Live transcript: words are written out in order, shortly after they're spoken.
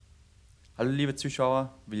Hallo liebe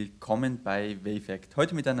Zuschauer, willkommen bei WaveAct.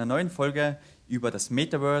 Heute mit einer neuen Folge über das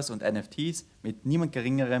Metaverse und NFTs mit niemand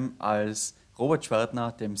Geringerem als Robert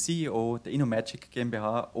Schwertner, dem CEO der InnoMagic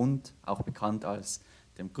GmbH und auch bekannt als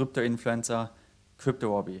dem Krypto-Influencer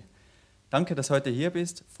CryptoRobbie. Danke, dass du heute hier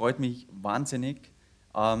bist, freut mich wahnsinnig.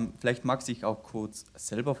 Vielleicht magst du dich auch kurz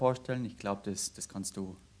selber vorstellen. Ich glaube, das kannst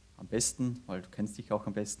du am besten, weil du kennst dich auch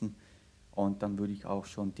am besten. Und dann würde ich auch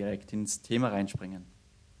schon direkt ins Thema reinspringen.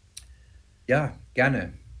 Ja,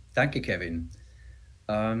 gerne. Danke, Kevin.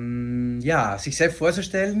 Ja, sich selbst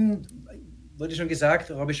vorzustellen, wurde schon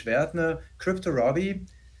gesagt, Robbie Schwertner, Crypto Robbie.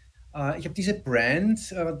 Ich habe diese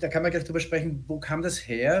Brand, da kann man gleich drüber sprechen, wo kam das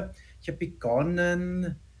her? Ich habe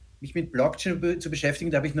begonnen, mich mit Blockchain zu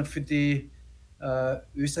beschäftigen. Da habe ich noch für die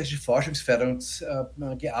österreichische Forschungsförderung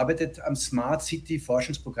gearbeitet am Smart City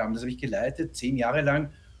Forschungsprogramm. Das habe ich geleitet, 10 Jahre lang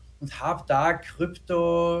und habe da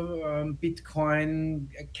Krypto,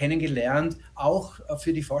 Bitcoin kennengelernt. Auch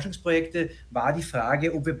für die Forschungsprojekte war die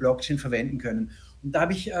Frage, ob wir Blockchain verwenden können. Und da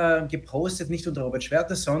habe ich gepostet, nicht unter Robert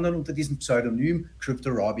Schwerter, sondern unter diesem Pseudonym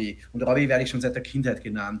Crypto Robbie. Und Robbie werde ich schon seit der Kindheit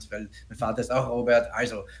genannt, weil mein Vater ist auch Robert.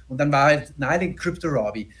 Also, und dann war halt naheliegend Crypto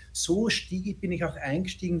Robbie. So bin ich auch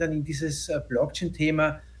eingestiegen dann in dieses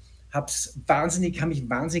Blockchain-Thema, habe mich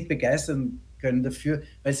wahnsinnig begeistern können dafür,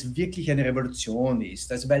 weil es wirklich eine Revolution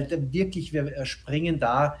ist. Also weil da wirklich wir springen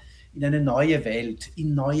da in eine neue Welt,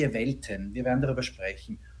 in neue Welten. Wir werden darüber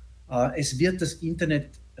sprechen. Es wird das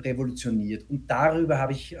Internet revolutioniert. Und darüber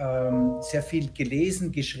habe ich sehr viel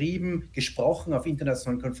gelesen, geschrieben, gesprochen auf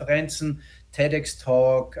internationalen Konferenzen,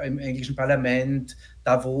 TEDx-Talk im englischen Parlament,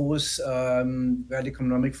 Davos, World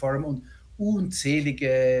Economic Forum und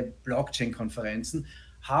unzählige Blockchain-Konferenzen.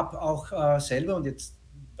 Habe auch selber, und jetzt,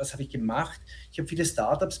 was habe ich gemacht? Ich habe viele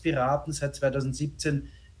Startups beraten seit 2017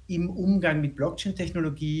 im Umgang mit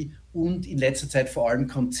Blockchain-Technologie und in letzter Zeit vor allem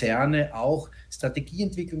Konzerne, auch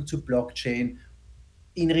Strategieentwicklung zu Blockchain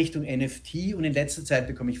in Richtung NFT, und in letzter Zeit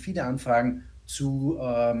bekomme ich viele Anfragen zu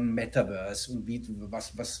Metaverse und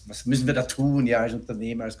was müssen wir da tun, ja, als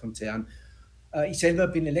Unternehmen, als Konzern. Ich selber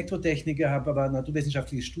bin Elektrotechniker, habe aber ein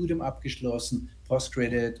naturwissenschaftliches Studium abgeschlossen,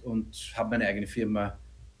 Postgraduate, und habe meine eigene Firma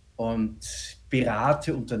und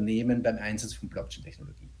berate Unternehmen beim Einsatz von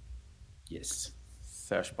Blockchain-Technologie. Yes.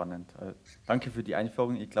 Sehr spannend. Danke für die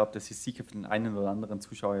Einführung. Ich glaube, das ist sicher für den einen oder anderen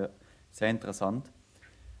Zuschauer sehr interessant.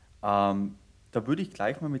 Da würde ich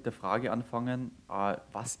gleich mal mit der Frage anfangen,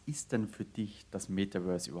 was ist denn für dich das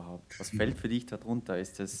Metaverse überhaupt? Was fällt für dich darunter?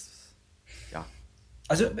 Ist das, ja,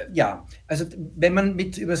 Also ja, also wenn man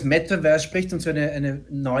über das Metaverse spricht und so eine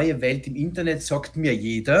neue Welt im Internet, sagt mir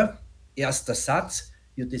jeder, erster Satz,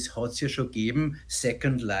 ja, das hat es ja schon gegeben,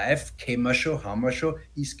 Second Life, kennen wir schon, haben wir schon,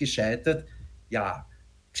 ist gescheitert. Ja,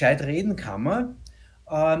 gescheit reden kann man,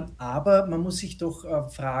 aber man muss sich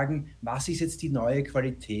doch fragen, was ist jetzt die neue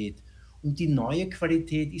Qualität? Und die neue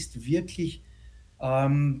Qualität ist wirklich,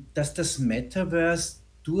 dass das Metaverse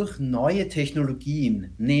durch neue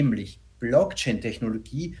Technologien, nämlich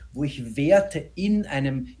Blockchain-Technologie, wo ich Werte in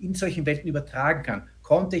solchen Welten übertragen kann,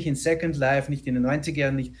 konnte ich in Second Life nicht, in den 90er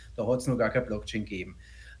Jahren nicht, da hat es noch gar kein Blockchain gegeben.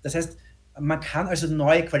 Das heißt, man kann also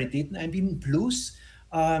neue Qualitäten einbinden, plus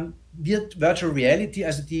wird Virtual Reality,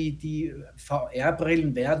 also die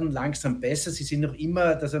VR-Brillen werden langsam besser, sie sind noch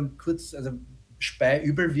immer, dass er kurz, also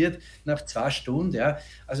speiübel wird nach 2 Stunden. Ja.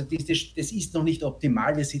 Also das ist noch nicht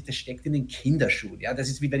optimal, das steckt in den Kinderschuhen. Ja. Das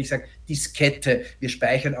ist wie wenn ich sage, Diskette, wir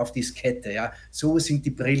speichern auf Diskette. Ja. So sind die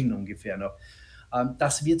Brillen ungefähr noch.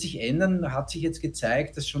 Das wird sich ändern, hat sich jetzt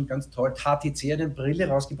gezeigt, das ist schon ganz toll. HTC hat eine Brille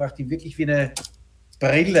rausgebracht, die wirklich wie eine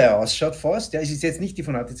Brille ausschaut fast. Ja, es ist jetzt nicht die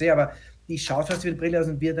von HTC, aber die schaut fast wie eine Brille aus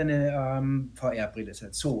und wird eine VR-Brille sein.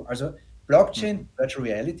 So, also mhm. Blockchain, Virtual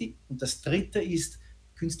Reality, und das dritte ist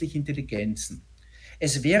künstliche Intelligenzen.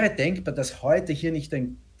 Es wäre denkbar, dass heute hier nicht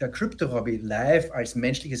der Crypto-Hobby live als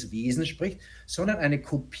menschliches Wesen spricht, sondern eine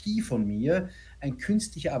Kopie von mir, ein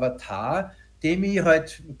künstlicher Avatar, dem ich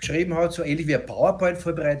halt geschrieben habe, so ähnlich wie ein PowerPoint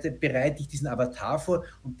vorbereitet, bereite ich diesen Avatar vor,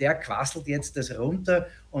 und der quasselt jetzt das runter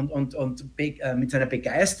und mit seiner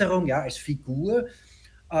Begeisterung, ja, als Figur,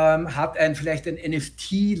 hat vielleicht ein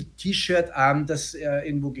NFT-T-Shirt an, das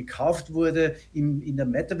irgendwo gekauft wurde in der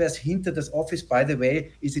Metaverse hinter das Office. By the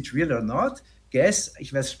way, is it real or not? Guess,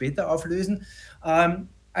 ich werde es später auflösen.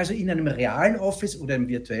 Also in einem realen Office oder im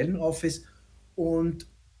virtuellen Office. Und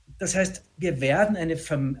das heißt, wir werden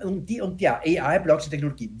und ja, AI,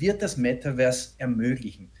 Blockchain-Technologie, wird das Metaverse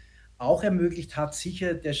ermöglichen. Auch ermöglicht hat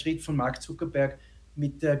sicher der Schritt von Mark Zuckerberg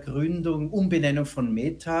mit der Umbenennung von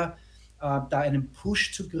Meta, da einen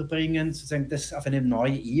Push zu bringen, sozusagen das auf eine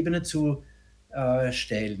neue Ebene zu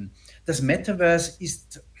stellen. Das Metaverse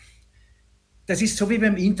ist Das ist so wie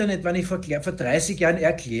beim Internet, wenn ich vor 30 Jahren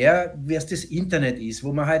erkläre, was das Internet ist,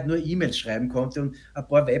 wo man halt nur E-Mails schreiben konnte und ein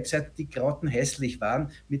paar Webseiten, die grottenhässlich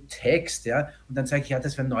waren, mit Text, ja, und dann sage ich, ja,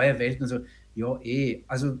 das wären neue Welten und so, ja, eh,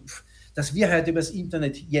 also, dass wir halt über das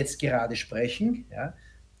Internet jetzt gerade sprechen, ja,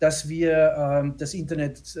 dass wir das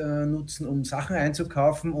Internet nutzen, um Sachen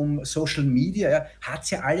einzukaufen, um Social Media, ja, hat es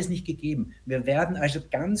ja alles nicht gegeben. Wir werden also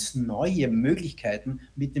ganz neue Möglichkeiten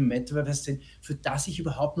mit dem Metaverse sehen, für das ich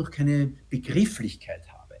überhaupt noch keine Begrifflichkeit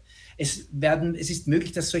habe. Es ist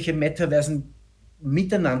möglich, dass solche Metaversen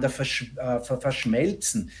miteinander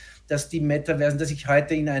verschmelzen, dass die Metaversen, dass ich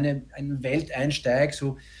heute in eine Welt einsteige,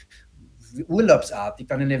 so urlaubsartig,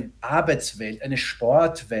 dann eine Arbeitswelt, eine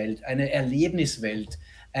Sportwelt, eine Erlebniswelt,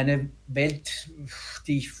 eine Welt,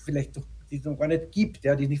 die ich vielleicht doch, die es noch gar nicht gibt,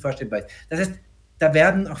 ja, die nicht vorstellbar ist. Das heißt, da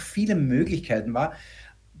werden auch viele Möglichkeiten wahr.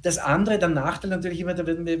 Das andere, der Nachteil natürlich immer,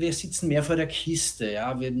 wir sitzen mehr vor der Kiste,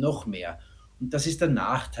 ja, wir noch mehr. Und das ist der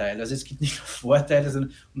Nachteil. Also es gibt nicht nur Vorteile,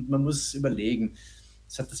 sondern und man muss überlegen.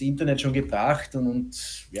 Das hat das Internet schon gebracht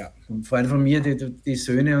und ja, und vor allem von mir, die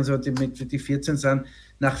Söhne und so, die 14 sind,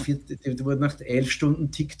 die wurden nach 11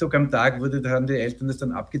 Stunden TikTok am Tag, da haben die Eltern das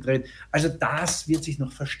dann abgedreht. Also das wird sich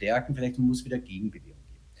noch verstärken, vielleicht muss wieder Gegenbewegung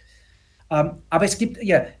geben. Aber es gibt,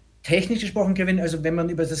 ja, technisch gesprochen, Kevin, also wenn man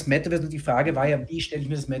über das Metaverse, und die Frage war ja, wie stelle ich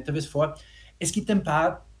mir das Metaverse vor? Es gibt ein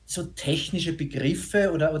paar so technische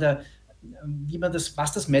Begriffe oder wie man das,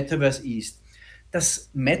 was das Metaverse ist. Das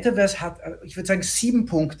Metaverse hat, ich würde sagen, 7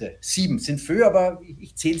 Punkte. 7 sind viel, aber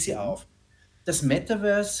ich zähle sie auf. Das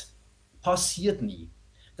Metaverse pausiert nie.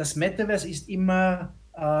 Das Metaverse ist immer,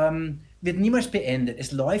 wird niemals beendet.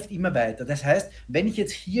 Es läuft immer weiter. Das heißt, wenn ich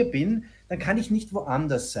jetzt hier bin, dann kann ich nicht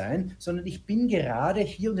woanders sein, sondern ich bin gerade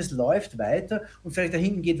hier und es läuft weiter und vielleicht da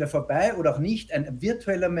hinten geht wer vorbei oder auch nicht, ein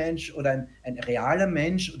virtueller Mensch oder ein realer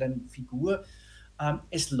Mensch oder eine Figur.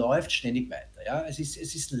 Es läuft ständig weiter. Ja? Es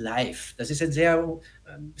ist live. Das ist ein sehr,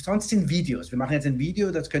 sonst sind Videos. Wir machen jetzt ein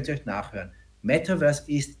Video, das könnt ihr euch nachhören. Metaverse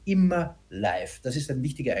ist immer live. Das ist eine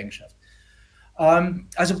wichtige Eigenschaft.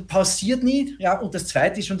 Also pausiert nie, ja, und das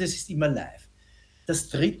zweite ist schon, das ist immer live. Das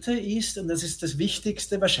dritte ist, und das ist das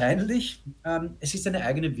Wichtigste wahrscheinlich, es ist eine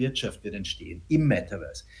eigene Wirtschaft, wird entstehen im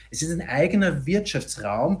Metaverse. Es ist ein eigener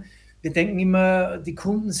Wirtschaftsraum. Wir denken immer, die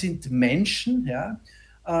Kunden sind Menschen, ja.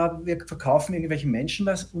 Wir verkaufen irgendwelchen Menschen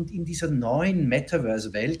was und in dieser neuen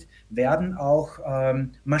Metaverse-Welt werden auch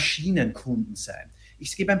Maschinen Kunden sein.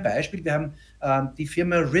 Ich gebe ein Beispiel. Wir haben die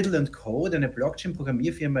Firma Riddle Code, eine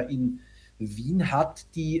Blockchain-Programmierfirma in Wien, hat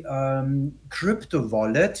die Crypto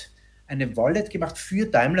Wallet, eine Wallet gemacht für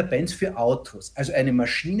Daimler-Benz für Autos. Also eine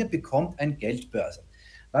Maschine bekommt ein Geldbörse.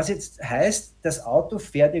 Was jetzt heißt, das Auto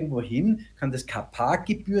fährt irgendwo hin, kann das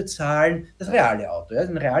Parkgebühr zahlen, das reale Auto, ja,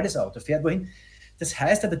 ein reales Auto fährt wohin. Das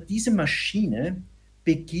heißt aber, diese Maschine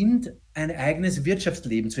beginnt ein eigenes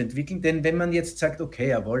Wirtschaftsleben zu entwickeln, denn wenn man jetzt sagt,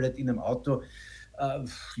 okay, ein Wallet in einem Auto,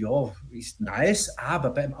 ja, ist nice,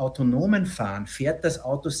 aber beim autonomen Fahren fährt das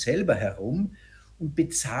Auto selber herum und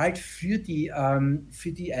bezahlt für die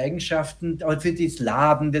Eigenschaften, für das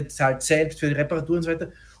Laden, bezahlt selbst für die Reparatur und so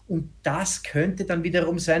weiter. Und das könnte dann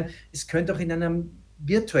wiederum sein, es könnte auch in einer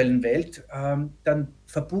virtuellen Welt dann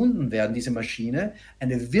verbunden werden, diese Maschine.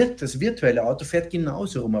 Das virtuelle Auto fährt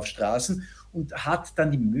genauso rum auf Straßen und hat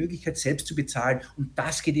dann die Möglichkeit, selbst zu bezahlen. Und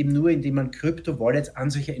das geht eben nur, indem man Krypto-Wallets an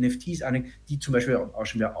solche NFTs anhängt, die zum Beispiel auch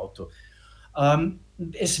schon wie ein Auto.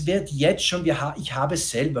 Es wird jetzt schon, ich habe es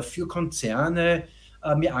selber für Konzerne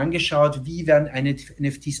mir angeschaut, wie werden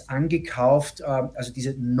NFTs angekauft, also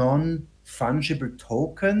diese Non-Fungible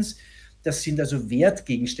Tokens. Das sind also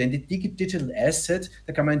Wertgegenstände, Digital Assets.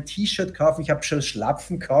 Da kann man ein T-Shirt kaufen. Ich habe schon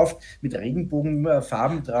Schlapfen gekauft mit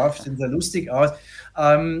Regenbogenfarben drauf. Sehen sehr lustig aus.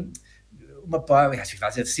 Um ein paar, ich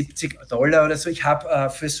weiß jetzt, $70 oder so. Ich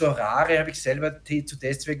habe für Sorare, habe ich selber zu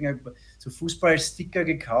Testzwecken so Fußballsticker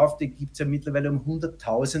gekauft. Die gibt es ja mittlerweile um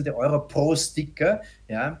Hunderttausende Euro pro Sticker.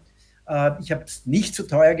 Ja. Ich habe es nicht so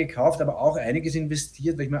teuer gekauft, aber auch einiges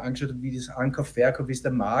investiert, weil ich mir angeschaut habe, wie das Ankauf, Verkauf ist,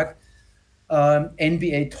 der Markt.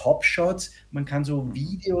 NBA Top Shots, man kann so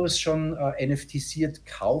Videos schon NFTisiert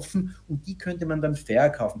kaufen und die könnte man dann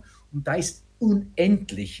verkaufen. Und da ist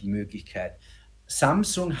unendlich Möglichkeit.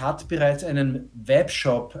 Samsung hat bereits einen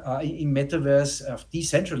Webshop im Metaverse auf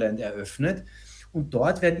Decentraland eröffnet und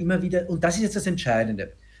dort werden immer wieder, und das ist jetzt das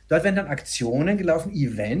Entscheidende, dort werden dann Aktionen gelaufen,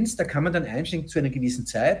 Events, da kann man dann einsteigen zu einer gewissen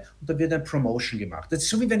Zeit und da wird eine Promotion gemacht. Das ist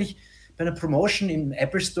so, wie wenn ich bei einer Promotion im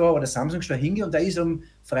Apple Store oder Samsung Store hingehe und da ist am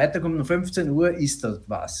Freitag um 15 Uhr ist dort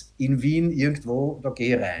was. In Wien irgendwo, da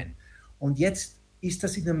gehe ich rein. Und jetzt ist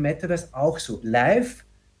das in der Metaverse auch so. Live,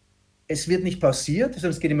 es wird nicht pausiert,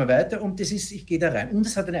 sondern es geht immer weiter und ich gehe da rein. Und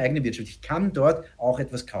es hat eine eigene Wirtschaft. Ich kann dort auch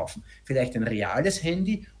etwas kaufen. Vielleicht ein reales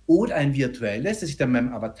Handy oder ein virtuelles, das ich dann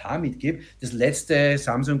meinem Avatar mitgebe. Das letzte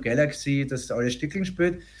Samsung Galaxy, das alle Stückeln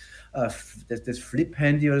spielt, das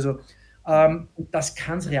Flip-Handy oder so. Und das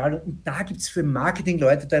kann es real. Und da gibt es für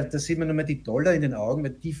Marketing-Leute, da sieht man nochmal die Dollar in den Augen,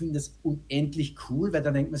 weil die finden das unendlich cool, weil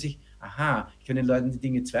da denkt man sich, aha, ich kann den Leuten die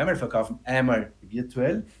Dinge zweimal verkaufen, einmal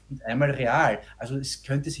virtuell und einmal real. Also es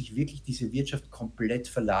könnte sich wirklich diese Wirtschaft komplett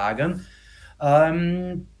verlagern.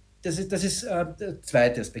 Das ist der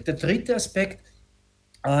zweite Aspekt. Der dritte Aspekt,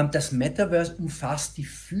 das Metaverse umfasst die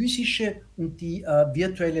physische und die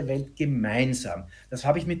virtuelle Welt gemeinsam. Das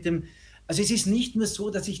habe ich also es ist nicht nur so,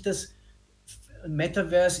 dass ich das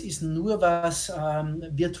Metaverse ist nur was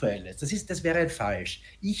Virtuelles. Das wäre falsch.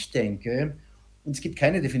 Ich denke, und es gibt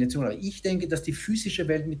keine Definition, aber ich denke, dass die physische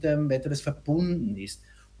Welt mit dem Metaverse verbunden ist.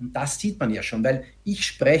 Und das sieht man ja schon, weil ich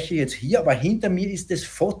spreche jetzt hier, aber hinter mir ist das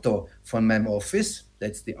Foto von meinem Office.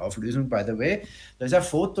 Letzte Auflösung, by the way. Da ist ein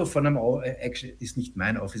Foto von einem, actually ist nicht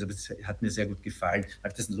mein Office, aber es hat mir sehr gut gefallen. Ich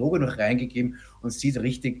habe das Logo noch reingegeben und es sieht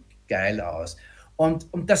richtig geil aus. Und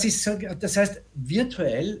das ist so, das heißt,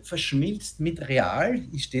 virtuell verschmilzt mit real.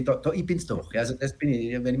 Ich stehe da ich bin es doch. Ja, also das bin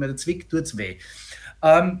ich, wenn ich mir da zwick, tut es weh.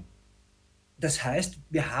 Ähm, Das heißt,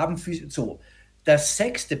 wir haben so. Der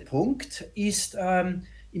sechste Punkt ist,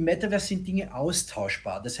 im Metaverse sind Dinge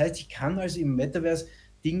austauschbar. Das heißt, ich kann also im Metaverse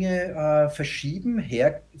Dinge verschieben,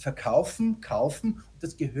 verkaufen, kaufen und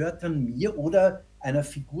das gehört dann mir oder einer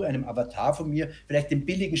Figur, einem Avatar von mir, vielleicht dem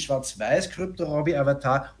billigen schwarz-weiß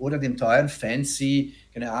Krypto-Hobby-Avatar oder dem teuren, fancy,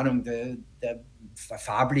 keine Ahnung, der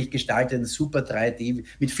farblich gestalteten Super 3D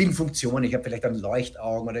mit vielen Funktionen. Ich habe vielleicht dann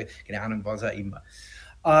Leuchtaugen oder keine Ahnung, was auch immer.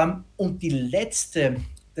 Und die letzte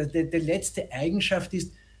Eigenschaft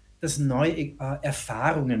ist, dass neue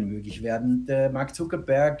Erfahrungen möglich werden. Der Mark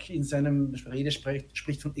Zuckerberg in seinem Rede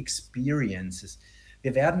spricht von Experiences.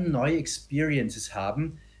 Wir werden neue Experiences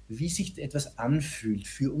haben, wie sich etwas anfühlt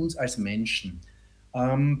für uns als Menschen.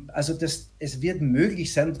 Also es wird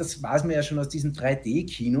möglich sein, das weiß man ja schon aus diesen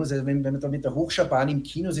 3D-Kinos, also wenn man da mit der Hochschaubahn im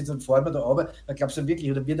Kino sitzt und fährt man da runter, da glaubst du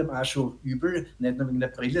wirklich, oder wird einem auch schon übel, nicht nur wegen der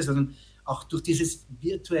Brille, sondern auch durch dieses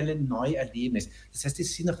virtuelle Neuerlebnis. Das heißt,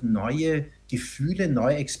 es sind auch neue Gefühle,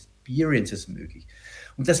 neue Experiences möglich.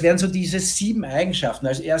 Und das wären so diese 7 Eigenschaften.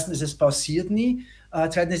 Also erstens, es pausiert nie.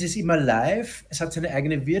 Zweitens, es ist immer live. Es hat seine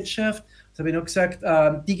eigene Wirtschaft. Das habe ich noch gesagt.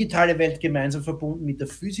 Digitale Welt gemeinsam verbunden mit der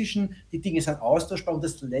physischen. Die Dinge sind austauschbar. Und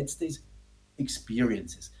das Letzte ist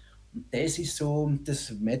Experiences. Und das ist so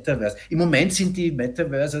das Metaverse. Im Moment sind die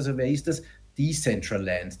Metaverse, also wer ist das?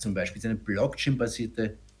 Decentraland zum Beispiel. Das ist eine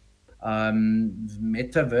Blockchain-basierte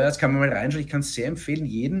Metaverse, kann man mal reinschauen. Ich kann es sehr empfehlen,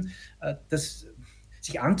 jeden, das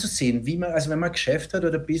sich anzusehen, wie man, also wenn man Geschäft hat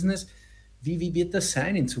oder Business, wie wird das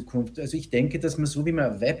sein in Zukunft? Also ich denke, dass man so wie man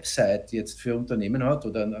eine Website jetzt für Unternehmen hat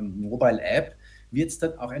oder eine Mobile-App, wird es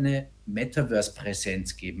dann auch eine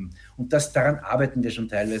Metaverse-Präsenz geben. Und daran arbeiten wir schon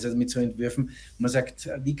teilweise, also mit so Entwürfen, wo man sagt,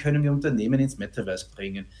 wie können wir Unternehmen ins Metaverse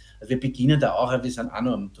bringen? Also wir beginnen da auch, wir sind auch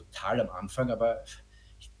noch total am Anfang, aber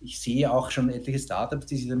ich sehe auch schon etliche Startups,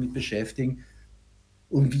 die sich damit beschäftigen.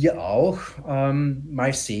 Und wir auch.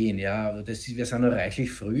 Mal sehen, ja. Wir sind noch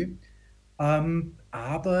reichlich früh.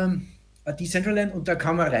 Aber Decentraland, und da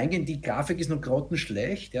kann man reingehen, die Grafik ist noch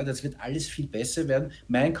grottenschlecht. Ja, das wird alles viel besser werden.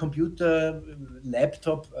 Mein Computer,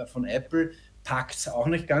 Laptop von Apple packt es auch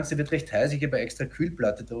nicht ganz. Der wird recht heiß. Ich habe eine extra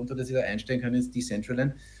Kühlplatte darunter, dass ich da einstellen kann ins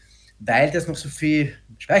Decentraland, weil das noch so viel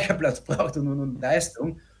Speicherplatz braucht und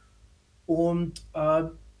Leistung. Und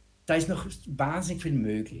da ist noch wahnsinnig viel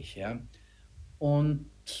möglich. Ja. Und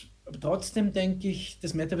trotzdem denke ich,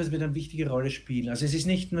 das Metaverse wird eine wichtige Rolle spielen. Also es ist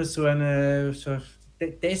nicht nur das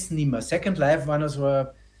nicht mehr. Second Life war noch so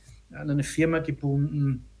an eine Firma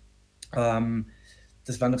gebunden.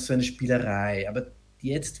 Das war noch so eine Spielerei. Aber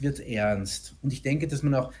jetzt wird es ernst. Und ich denke, dass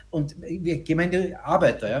man auch, und wir gehen mal in die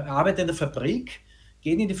Arbeiter, ja, Arbeiter in der Fabrik,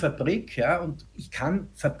 gehen in die Fabrik, ja, und ich kann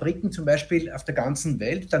Fabriken zum Beispiel auf der ganzen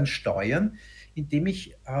Welt dann steuern, indem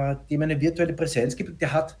ich dem eine virtuelle Präsenz gebe.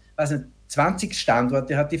 Der hat, weiß nicht, 20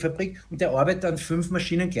 Standorte hat die Fabrik und der arbeitet an 5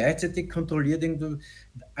 Maschinen gleichzeitig, kontrolliert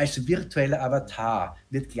als virtueller Avatar,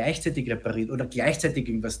 wird gleichzeitig repariert oder gleichzeitig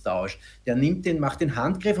irgendwas tauscht. Der macht den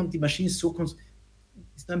Handgriff und die Maschine ist so,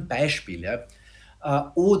 ist nur ein Beispiel.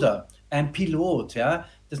 Ja. Oder ein Pilot, ja,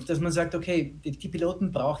 dass man sagt, okay, die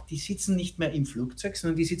Piloten die sitzen nicht mehr im Flugzeug,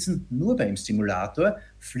 sondern die sitzen nur beim Simulator,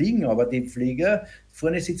 fliegen aber die Flieger,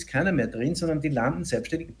 vorne sitzt keiner mehr drin, sondern die landen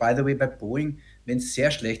selbstständig. By the way, bei Boeing wenn es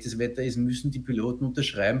sehr schlechtes Wetter ist, müssen die Piloten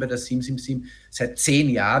unterschreiben bei der 777 seit 10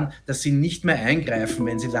 Jahren, dass sie nicht mehr eingreifen,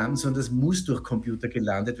 wenn sie landen, sondern das muss durch Computer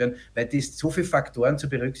gelandet werden, weil das so viele Faktoren zu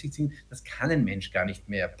berücksichtigen, das kann ein Mensch gar nicht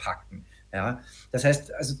mehr packen. Ja, das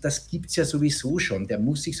heißt, also das gibt es ja sowieso schon, der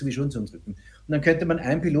muss sich sowieso schon drücken. Und dann könnte man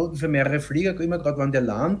einen Piloten für mehrere Flieger, immer gerade wann der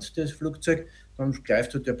landet, das Flugzeug, dann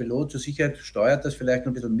greift halt der Pilot zur Sicherheit, steuert das vielleicht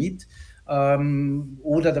noch ein bisschen mit,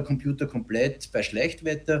 oder der Computer komplett bei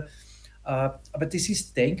Schlechtwetter. Aber das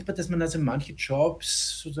ist denkbar, dass man also manche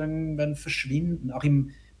Jobs sozusagen werden verschwinden, auch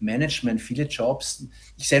im Management, viele Jobs.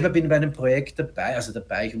 Ich selber bin bei einem Projekt dabei,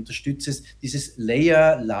 ich unterstütze es, dieses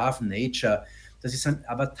Layer Love Nature. Das ist ein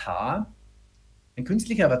Avatar, ein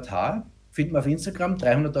künstlicher Avatar, findet man auf Instagram,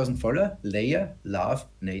 300.000 Follower, Layer Love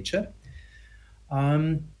Nature.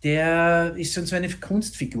 Der ist so eine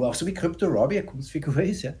Kunstfigur, auch so wie Crypto Robbie eine Kunstfigur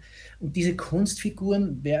ist. Ja. Und diese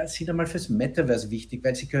Kunstfiguren sind einmal fürs Metaverse wichtig,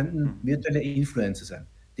 weil sie könnten virtuelle Influencer sein.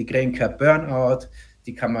 Die kriegen kein Burnout,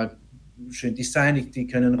 die kann man schön designen, die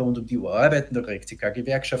können rund um die Uhr arbeiten, da regt sich keine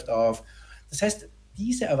Gewerkschaft auf. Das heißt,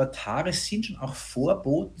 diese Avatare sind schon auch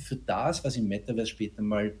Vorboten für das, was im Metaverse später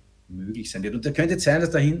mal möglich sein wird. Und da könnte es sein,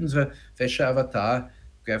 dass da hinten so ein fescher Avatar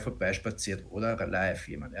gleich vorbeispaziert oder live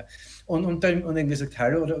jemand. Ja. Und dann irgendwie sagt,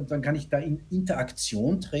 hallo, und dann kann ich da in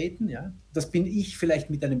Interaktion treten. Ja. Das bin ich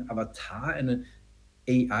vielleicht mit einem Avatar, einer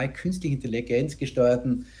AI, künstliche Intelligenz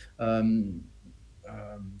gesteuerten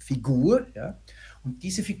Figur. Ja. Und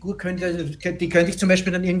diese Figur könnte ich zum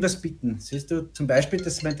Beispiel dann irgendwas bitten. Siehst du, zum Beispiel,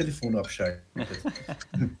 dass mein Telefon abschaltet.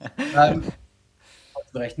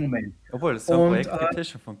 Rechten Moment. Obwohl, so ein Projekt gibt es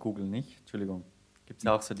schon von Google, nicht? Entschuldigung. Gibt es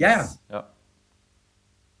auch so dieses... Ja.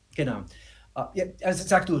 Genau. Ja, also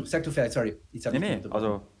sag du vielleicht, sorry. Ich habe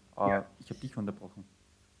dich unterbrochen.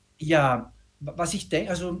 Ja, was ich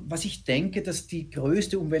denke, dass die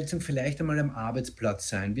größte Umwälzung vielleicht einmal am Arbeitsplatz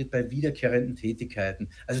sein wird, bei wiederkehrenden Tätigkeiten.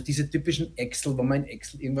 Also diese typischen Excel, wo man in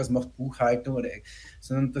Excel irgendwas macht, Buchhaltung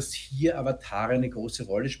sondern dass hier Avatare eine große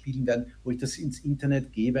Rolle spielen werden, wo ich das ins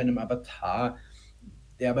Internet gebe, einem Avatar,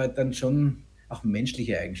 der aber dann schon auch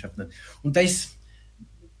menschliche Eigenschaften hat. Und da ist,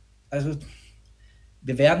 also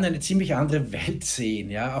wir werden eine ziemlich andere Welt sehen,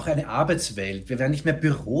 ja, auch eine Arbeitswelt. Wir werden nicht mehr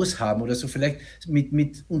Büros haben oder so, vielleicht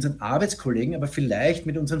mit unseren Arbeitskollegen, aber vielleicht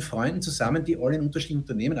mit unseren Freunden zusammen, die alle in unterschiedlichen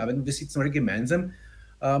Unternehmen arbeiten. Wir sitzen alle gemeinsam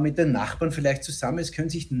mit den Nachbarn vielleicht zusammen. Es können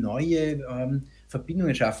sich neue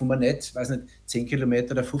Verbindungen schaffen, wo man nicht, 10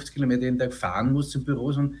 Kilometer oder 50 Kilometer jeden Tag fahren muss zum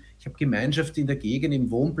Büro, sondern ich habe Gemeinschaft in der Gegend, im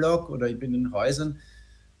Wohnblock oder in den Häusern,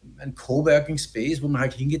 ein Coworking Space, wo man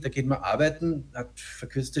halt hingeht, da geht man arbeiten, hat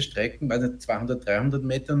verkürzte Strecken, 200, 300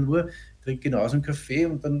 Meter nur, trinkt genauso einen Kaffee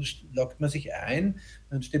und dann loggt man sich ein,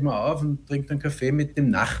 dann steht man auf und trinkt einen Kaffee mit dem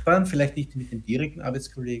Nachbarn, vielleicht nicht mit dem direkten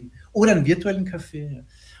Arbeitskollegen, oder einen virtuellen Kaffee, ja.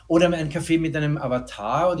 Oder einen Kaffee mit einem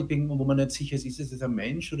Avatar, wo man nicht sicher ist, ist es ein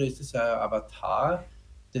Mensch oder ist es ein Avatar?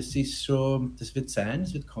 Das ist so, das wird sein,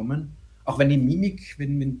 das wird kommen, auch wenn die Mimik,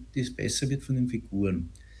 wenn das besser wird von den Figuren.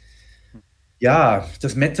 Ja,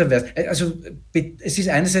 das Metaverse. Also es ist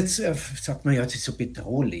einerseits, sagt man ja, es ist so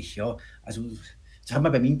bedrohlich. Ja. Also das haben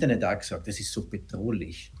wir beim Internet auch gesagt, es ist so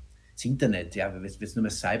bedrohlich. Das Internet, ja, wird es nur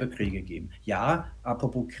mehr Cyberkriege geben. Ja,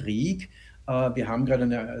 apropos Krieg, wir haben gerade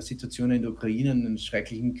eine Situation in der Ukraine, einen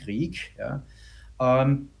schrecklichen Krieg. Ja.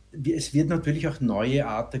 Es wird natürlich auch neue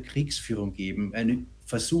Art der Kriegsführung geben. Ein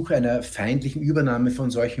Versuch einer feindlichen Übernahme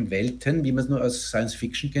von solchen Welten, wie man es nur aus Science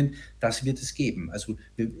Fiction kennt, das wird es geben. Also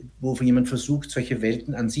wo jemand versucht, solche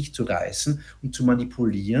Welten an sich zu reißen und zu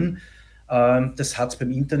manipulieren. Das hat es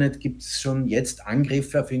beim Internet, gibt es schon jetzt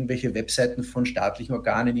Angriffe auf irgendwelche Webseiten von staatlichen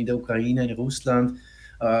Organen in der Ukraine, in Russland.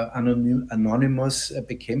 Anonymous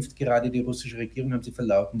bekämpft gerade die russische Regierung, haben sie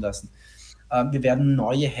verlauten lassen. Wir werden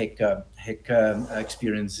neue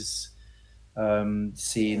Hacker-Experiences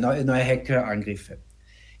sehen, neue Hacker-Angriffe.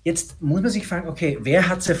 Jetzt muss man sich fragen, okay, wer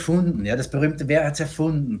hat es erfunden? Ja, das berühmte, wer hat es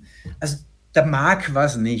erfunden? Also der Mark war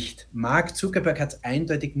es nicht. Mark Zuckerberg hat es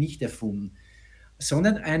eindeutig nicht erfunden,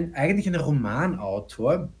 sondern eigentlich ein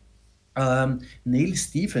Romanautor, Neil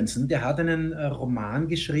Stephenson, der hat einen Roman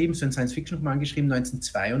geschrieben, so einen Science-Fiction-Roman geschrieben,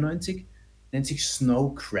 1992, nennt sich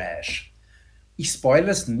Snow Crash. Ich spoilere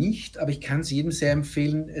es nicht, aber ich kann es jedem sehr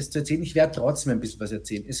empfehlen, es zu erzählen. Ich werde trotzdem ein bisschen was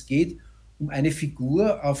erzählen. Es geht um eine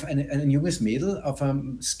Figur, ein junges Mädel auf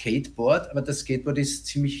einem Skateboard, aber das Skateboard ist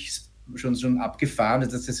ziemlich schon abgefahren,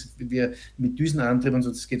 das ist wie mit Düsenantrieb und so,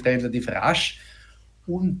 das geht relativ rasch,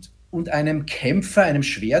 und einem Kämpfer, einem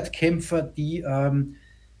Schwertkämpfer, die eine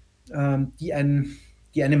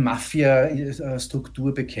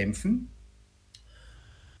Mafia-Struktur bekämpfen.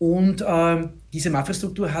 Und diese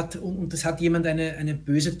Mafia-Struktur hat, und das hat jemand eine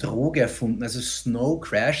böse Droge erfunden. Also Snow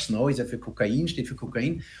Crash, Snow ist ja für Kokain, steht für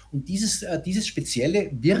Kokain. Und dieses spezielle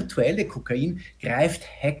virtuelle Kokain greift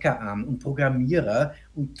Hacker an und Programmierer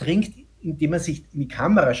und dringt, indem man sich in die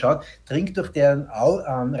Kamera schaut, dringt durch deren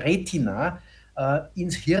Retina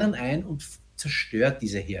ins Hirn ein und zerstört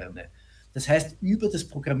diese Hirne. Das heißt, über das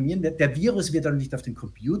Programmieren, der Virus wird dann nicht auf den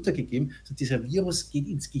Computer gegeben, sondern dieser Virus geht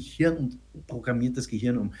ins Gehirn und programmiert das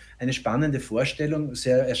Gehirn um. Eine spannende Vorstellung,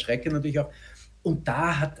 sehr erschreckend natürlich auch. Und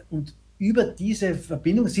über diese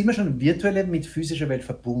Verbindung sind wir schon virtuelle mit physischer Welt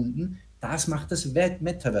verbunden. Das macht das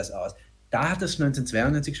Metaverse aus. Da hat das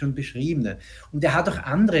 1992 schon beschrieben. Und er hat auch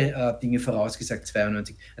andere Dinge vorausgesagt,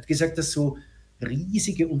 92. Er hat gesagt, dass so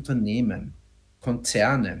riesige Unternehmen,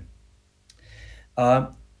 Konzerne, äh,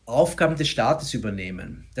 Aufgaben des Staates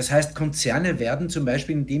übernehmen. Das heißt, Konzerne werden zum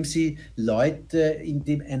Beispiel, indem sie Leute in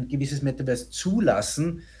dem ein gewisses Metaverse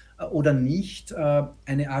zulassen oder nicht,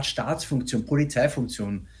 eine Art Staatsfunktion,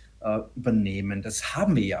 Polizeifunktion übernehmen. Das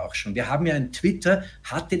haben wir ja auch schon. Wir haben ja ein Twitter,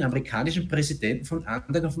 hat den amerikanischen Präsidenten von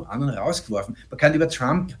anderen auf den anderen rausgeworfen. Man kann über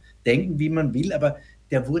Trump denken, wie man will, aber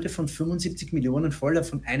der wurde von 75 Millionen Follower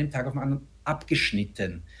von einem Tag auf den anderen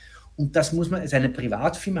abgeschnitten. Und das muss man, seine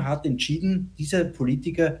Privatfirma hat entschieden, dieser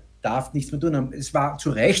Politiker darf nichts mehr tun. Es war zu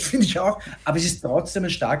Recht, finde ich auch, aber es ist trotzdem ein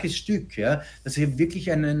starkes Stück, ja, dass er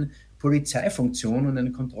wirklich eine Polizeifunktion und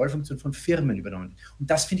eine Kontrollfunktion von Firmen übernommen. Und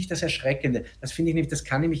das finde ich das Erschreckende. Das finde ich nämlich, das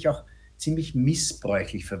kann nämlich auch ziemlich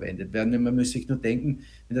missbräuchlich verwendet werden. Man muss sich nur denken,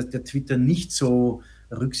 wenn der Twitter nicht so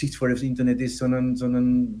rücksichtsvoll aufs Internet ist,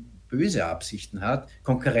 sondern böse Absichten hat,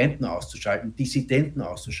 Konkurrenten auszuschalten, Dissidenten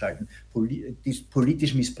auszuschalten,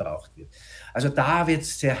 politisch missbraucht wird. Also da wird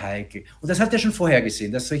es sehr heikel. Und das hat er schon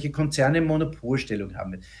vorhergesehen, dass solche Konzerne Monopolstellung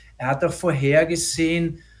haben. Er hat auch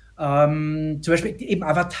vorhergesehen, zum Beispiel eben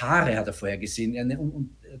Avatare hat er vorhergesehen,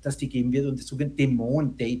 dass die geben wird und das sogenannte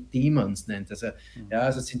Demons nennt. Also, ja,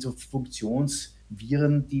 also das sind so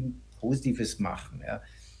Funktionsviren, die Positives machen. Ja.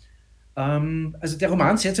 Also der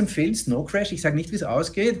Roman sehr zu empfehlen, Snow Crash. Ich sage nicht, wie es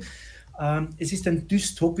ausgeht. Es ist ein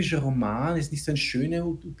dystopischer Roman, es ist nicht so eine schöne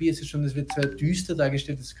Utopie, es wird zwar düster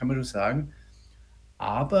dargestellt, das kann man schon sagen,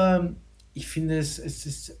 aber ich finde,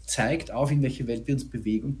 es zeigt auf, in welche Welt wir uns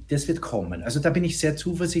bewegen und das wird kommen. Also da bin ich sehr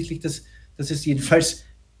zuversichtlich, dass es jedenfalls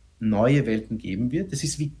neue Welten geben wird. Das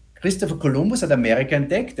ist wie Christopher Columbus hat Amerika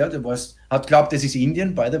entdeckt, ja, hat glaubt, das ist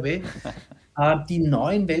Indien, by the way. Die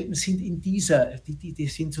neuen Welten sind die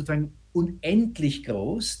sind sozusagen unendlich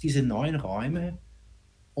groß, diese neuen Räume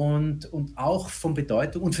und auch von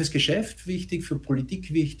Bedeutung und fürs Geschäft wichtig, für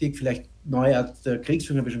Politik wichtig, vielleicht neue Art der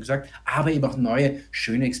Kriegsführung, habe ich schon gesagt, aber eben auch neue,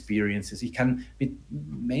 schöne Experiences. Ich kann mit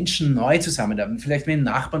Menschen neu zusammenarbeiten, vielleicht mit einem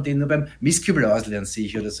Nachbarn, den nur beim Mistkübel auslernen sehe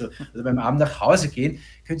ich oder so, oder beim Abend nach Hause gehen,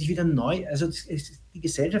 könnte ich wieder neu, also die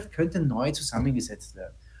Gesellschaft könnte neu zusammengesetzt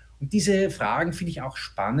werden. Und diese Fragen finde ich auch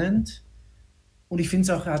spannend. Und ich finde es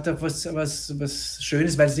auch, hat auch was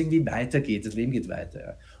Schönes, weil es irgendwie weitergeht, das Leben geht weiter.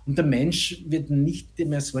 Ja. Und der Mensch wird nicht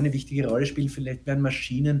mehr so eine wichtige Rolle spielen, vielleicht werden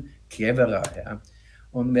Maschinen cleverer, ja,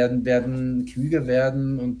 und werden klüger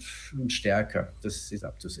werden und stärker. Das ist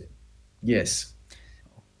abzusehen. Yes.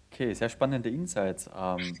 Okay, sehr spannende Insights.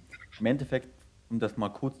 Im Endeffekt, um das mal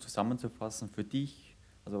kurz zusammenzufassen, für dich,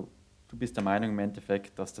 also du bist der Meinung im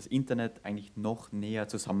Endeffekt, dass das Internet eigentlich noch näher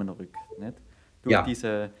zusammenrückt, nicht? Durch Ja,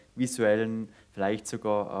 diese visuellen, vielleicht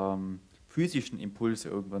sogar physischen Impulse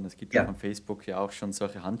irgendwann. Es gibt ja ja, von Facebook ja auch schon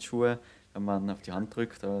solche Handschuhe, wenn man auf die Hand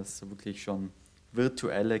drückt, dass du wirklich schon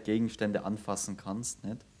virtuelle Gegenstände anfassen kannst,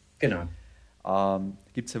 nicht? genau.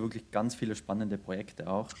 Gibt es ja wirklich ganz viele spannende Projekte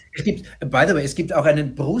auch. By the way, es gibt auch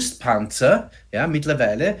einen Brustpanzer, ja,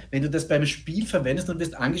 mittlerweile. Wenn du das beim Spiel verwendest und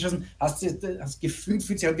wirst angeschossen, hast du das Gefühl,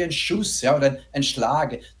 fühlt sich an wie ein Schuss, ja, oder ein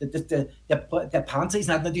Schlag. Der Panzer ist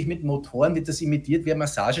halt natürlich mit Motoren, wird das imitiert wie ein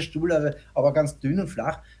Massagestuhl, aber ganz dünn und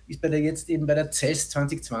flach, ist bei der CES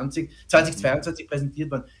 2022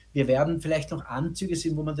 präsentiert worden. Wir werden vielleicht noch Anzüge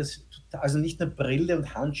sehen, wo man das, also nicht nur Brille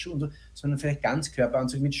und Handschuhe, sondern vielleicht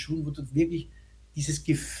Ganzkörperanzüge mit Schuhen, wo du wirklich dieses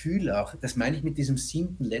Gefühl auch, das meine ich mit diesem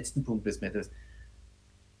letzten Punkt des Metaverse,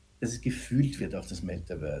 dass es gefühlt wird auf das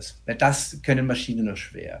Metaverse. Weil das können Maschinen noch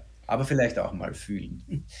schwer, aber vielleicht auch mal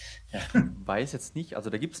fühlen. Ja, Weiß jetzt nicht, also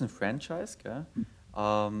da gibt es ein Franchise, gell?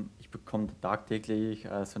 Ich bekomme tagtäglich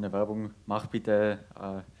so eine Werbung, mach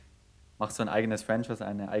so ein eigenes Franchise,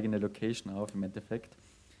 eine eigene Location auf im Endeffekt.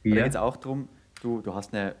 Weil da geht es ja, auch darum, du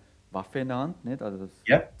hast eine Waffe in der Hand, nicht? Also das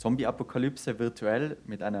ja, Zombie-Apokalypse virtuell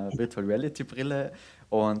mit einer Virtual Reality-Brille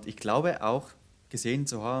und ich glaube auch gesehen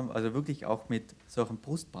zu haben, also wirklich auch mit solchen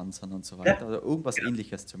Brustpanzern und so ja, weiter, also irgendwas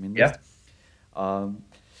Ähnliches zumindest. ja, Ähm,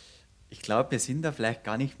 Ich glaube, wir sind da vielleicht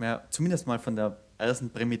gar nicht mehr, zumindest mal von der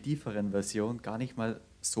ersten primitiveren Version, gar nicht mal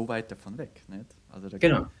so weit davon weg. Nicht? Also da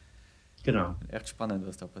Genau, genau. echt spannend,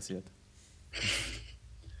 was da passiert.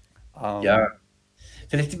 Ja, Ähm,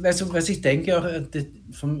 vielleicht, weißt du, was ich denke, auch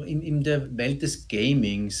in der Welt des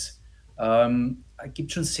Gamings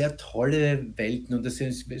gibt schon sehr tolle Welten und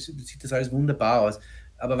sieht das alles wunderbar aus.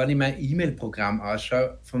 Aber wenn ich mein E-Mail-Programm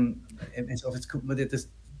anschaue von MS Office, guckt man dir das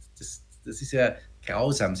ist ja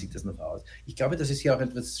grausam, sieht das noch aus. Ich glaube, dass es hier auch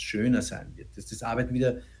etwas schöner sein wird, dass das Arbeiten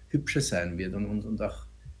wieder hübscher sein wird und auch,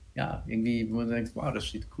 ja, irgendwie, wo man denkt, wow, das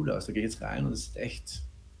sieht cool aus, da gehe ich jetzt rein und es ist echt,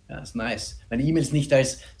 ja, ist nice. Meine E-Mails nicht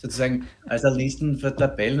als sozusagen als Listen für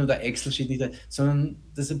Tabellen oder Excel-Sheet, nicht, sondern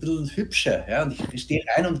das ist ein bisschen hübscher. Ja? Und ich stehe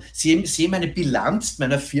rein und sehe meine Bilanz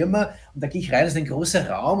meiner Firma und da gehe ich rein, das ist ein großer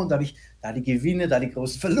Raum und da habe ich da die Gewinne, da die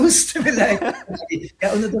großen Verluste vielleicht.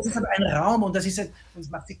 Ja, und das ist halt ein Raum und das ist halt, und das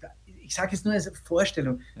macht sich, ich sage es nur als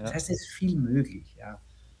Vorstellung, das ja, heißt, es ist viel möglich. Ja.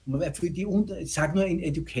 Für ich sage nur, im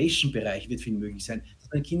Education-Bereich wird viel möglich sein, dass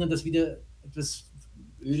man den Kindern das wieder etwas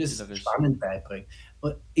Ödes spielerisch. spannend beibringt.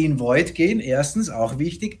 In Void gehen, erstens, auch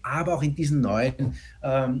wichtig, aber auch in diesen neuen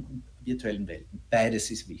virtuellen Welten. Beides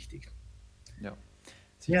ist wichtig. Ja.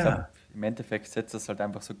 Also ich glaube, Ja, im Endeffekt setzt das halt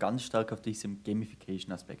einfach so ganz stark auf diesen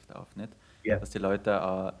Gamification-Aspekt auf, nicht? ja, Dass die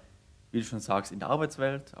Leute, wie du schon sagst, in der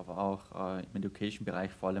Arbeitswelt, aber auch im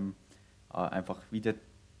Education-Bereich vor allem einfach wieder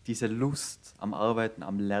diese Lust am Arbeiten,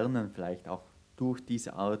 am Lernen vielleicht auch durch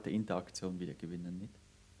diese Art der Interaktion wieder gewinnen, nicht?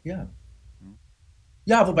 ja. Mhm.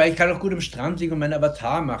 Ja, wobei ich kann auch gut am Strand liegen und mein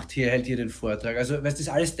Avatar hält hier den Vortrag. Also, weißt, das ist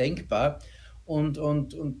alles denkbar. Und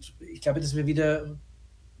ich glaube, dass wir wieder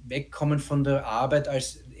wegkommen von der Arbeit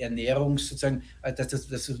als sozusagen,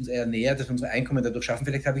 dass uns ernährt, dass wir unser Einkommen dadurch schaffen.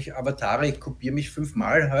 Vielleicht habe ich Avatare, ich kopiere mich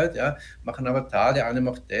 5-mal halt, ja, mache einen Avatar, der eine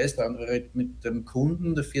macht das, der andere redet mit dem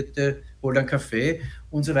Kunden, der vierte holt einen Kaffee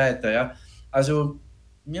und so weiter, ja. Also,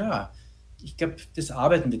 ja, ich glaube, das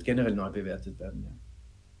Arbeiten wird generell neu bewertet werden, ja.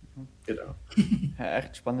 Genau. Ja,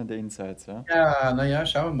 echt spannende Insights, ja. Ja, naja,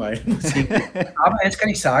 schauen wir mal, wo es hingeht. Aber eins kann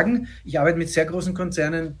ich sagen, ich arbeite mit sehr großen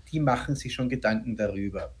Konzernen, die machen sich schon Gedanken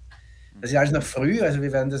darüber. Das ist Mhm. alles noch früh, also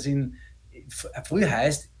wir werden das früh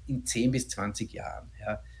heißt in 10 bis 20 Jahren,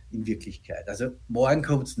 ja, in Wirklichkeit. Also morgen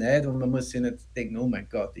kommt es nicht und man muss sich nicht denken, oh mein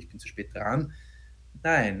Gott, ich bin zu spät dran.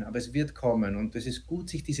 Nein, aber es wird kommen und es ist gut,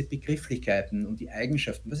 sich diese Begrifflichkeiten und die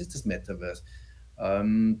Eigenschaften, was ist das Metaverse,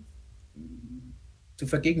 ähm, zu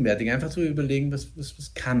vergegenwärtigen, einfach zu überlegen,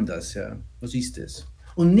 was kann das, ja, was ist es?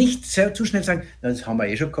 Und nicht sehr, zu schnell sagen, na, das haben wir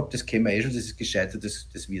eh schon gehabt, das kennen wir eh schon, das ist gescheitert,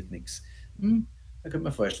 das wird nichts. Da könnte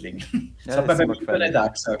man vorschlagen. Das Ja, hat das man ist beim immer Internet gefährlich.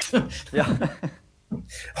 auch gesagt. Ja.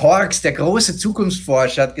 Horx, der große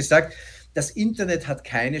Zukunftsforscher, hat gesagt, das Internet hat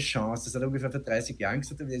keine Chance. Das hat er ungefähr vor 30 Jahren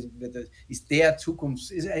gesagt. Das ist der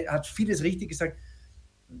er hat vieles richtig gesagt.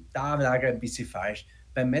 Da lag er ein bisschen falsch.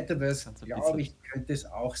 Beim Metaverse, Ganz ein glaube bisschen. ich, könnte es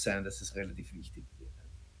auch sein, dass es relativ wichtig wird.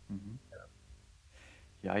 Mhm.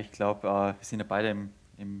 Ja, ich glaube, wir sind ja beide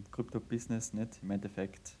im Krypto-Business, nicht? Im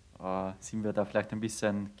Endeffekt sind wir da vielleicht ein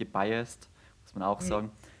bisschen gebiased, muss man auch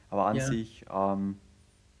sagen. Aber an Ja, sich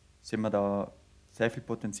sehen wir da sehr viel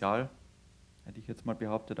Potenzial, hätte ich jetzt mal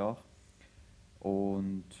behauptet auch.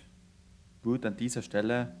 Und gut, an dieser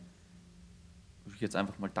Stelle würde ich jetzt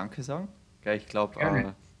einfach mal Danke sagen. Gell, ich glaube,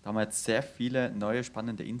 gerne. da haben wir jetzt sehr viele neue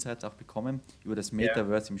spannende Insights auch bekommen, über das Ja,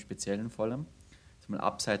 Metaverse im Speziellen vor allem. Also mal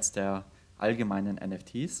abseits der allgemeinen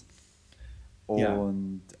NFTs. ja,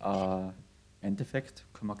 Und im Endeffekt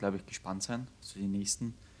können wir, glaube ich, gespannt sein, was in den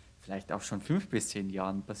nächsten, vielleicht auch schon 5 bis 10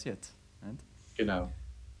 Jahren passiert. Nicht? genau,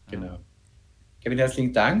 Ja, genau. Kevin,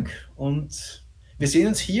 herzlichen Dank und wir sehen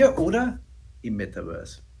uns hier oder im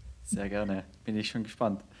Metaverse. sehr gerne, bin ich schon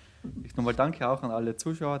gespannt. Ich nochmal danke auch an alle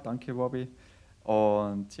Zuschauer, danke Bobby.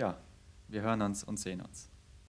 Und ja, wir hören uns und sehen uns.